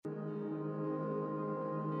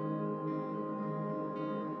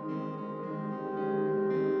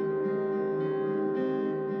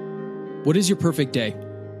What is your perfect day?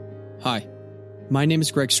 Hi, my name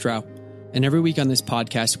is Greg Strauch, and every week on this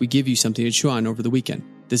podcast, we give you something to chew on over the weekend.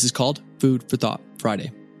 This is called Food for Thought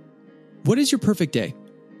Friday. What is your perfect day?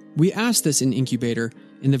 We asked this in Incubator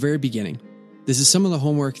in the very beginning. This is some of the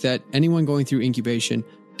homework that anyone going through incubation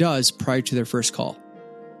does prior to their first call.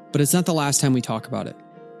 But it's not the last time we talk about it.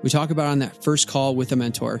 We talk about it on that first call with a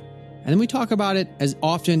mentor, and then we talk about it as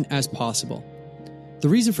often as possible. The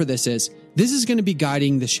reason for this is going to be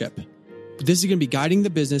guiding the ship. This is going to be guiding the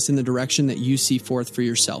business in the direction that you see forth for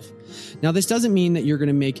yourself. Now, this doesn't mean that you're going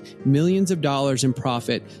to make millions of dollars in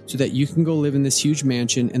profit so that you can go live in this huge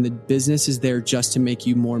mansion and the business is there just to make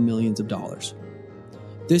you more millions of dollars.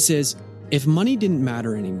 This is, if money didn't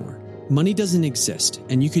matter anymore, money doesn't exist,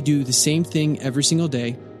 and you could do the same thing every single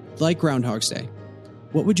day, like Groundhog's Day,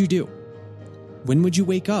 what would you do? When would you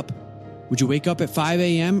wake up? Would you wake up at 5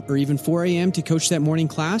 a.m. or even 4 a.m. to coach that morning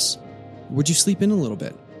class? Or would you sleep in a little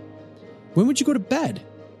bit? When would you go to bed?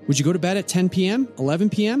 Would you go to bed at 10 p.m.,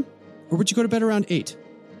 11 p.m., or would you go to bed around 8?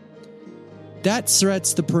 That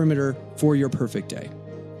sets the perimeter for your perfect day.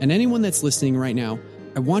 And anyone that's listening right now,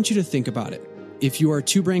 I want you to think about it. If you are a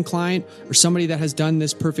two-brain client or somebody that has done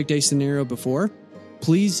this perfect day scenario before,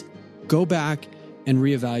 please go back and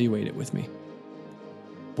reevaluate it with me.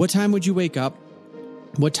 What time would you wake up?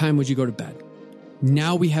 What time would you go to bed?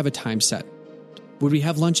 Now we have a time set. Would we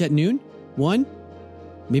have lunch at noon? 1?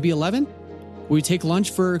 Maybe 11? Will we take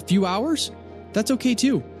lunch for a few hours? That's okay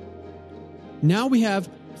too. Now we have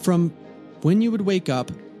from when you would wake up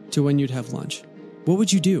to when you'd have lunch. What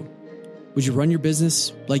would you do? Would you run your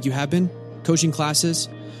business like you have been? Coaching classes?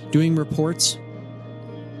 Doing reports?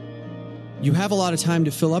 You have a lot of time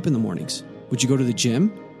to fill up in the mornings. Would you go to the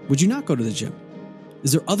gym? Would you not go to the gym?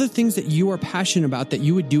 Is there other things that you are passionate about that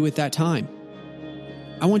you would do at that time?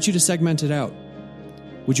 I want you to segment it out.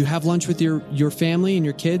 Would you have lunch with your family and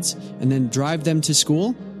your kids and then drive them to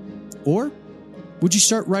school? Or would you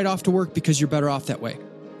start right off to work because you're better off that way?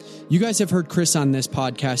 You guys have heard Chris on this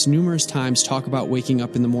podcast numerous times talk about waking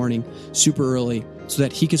up in the morning super early so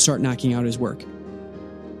that he can start knocking out his work.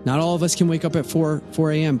 Not all of us can wake up at 4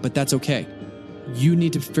 a.m., but that's okay. You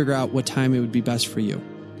need to figure out what time it would be best for you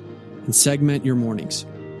and segment your mornings.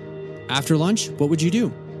 After lunch, what would you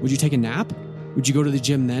do? Would you take a nap? Would you go to the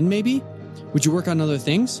gym then maybe? Would you work on other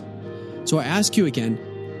things? So I ask you again,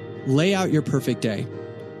 lay out your perfect day.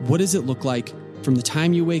 What does it look like from the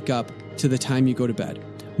time you wake up to the time you go to bed?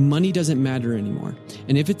 Money doesn't matter anymore.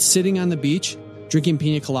 And if it's sitting on the beach, drinking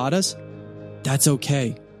pina coladas, that's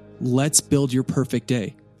okay. Let's build your perfect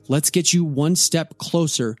day. Let's get you one step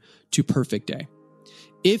closer to perfect day.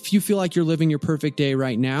 If you feel like you're living your perfect day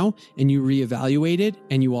right now and you reevaluate it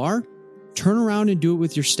and you are, turn around and do it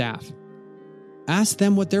with your staff. Ask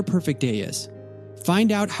them what their perfect day is.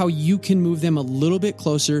 Find out how you can move them a little bit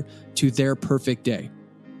closer to their perfect day.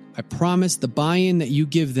 I promise the buy-in that you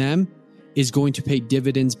give them is going to pay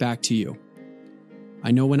dividends back to you.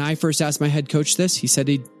 I know when I first asked my head coach this, he said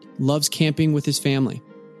he loves camping with his family.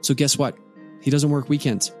 So guess what? He doesn't work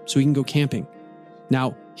weekends, so he can go camping.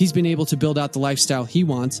 Now, he's been able to build out the lifestyle he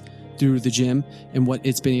wants through the gym and what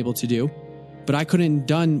it's been able to do, but I couldn't have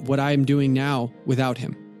done what I'm doing now without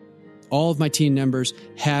him. All of my team members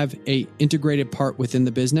have an integrated part within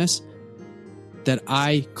the business that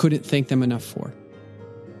I couldn't thank them enough for.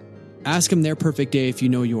 Ask them their perfect day if you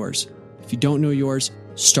know yours. If you don't know yours,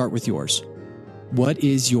 start with yours. What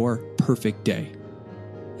is your perfect day?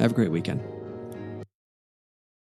 Have a great weekend.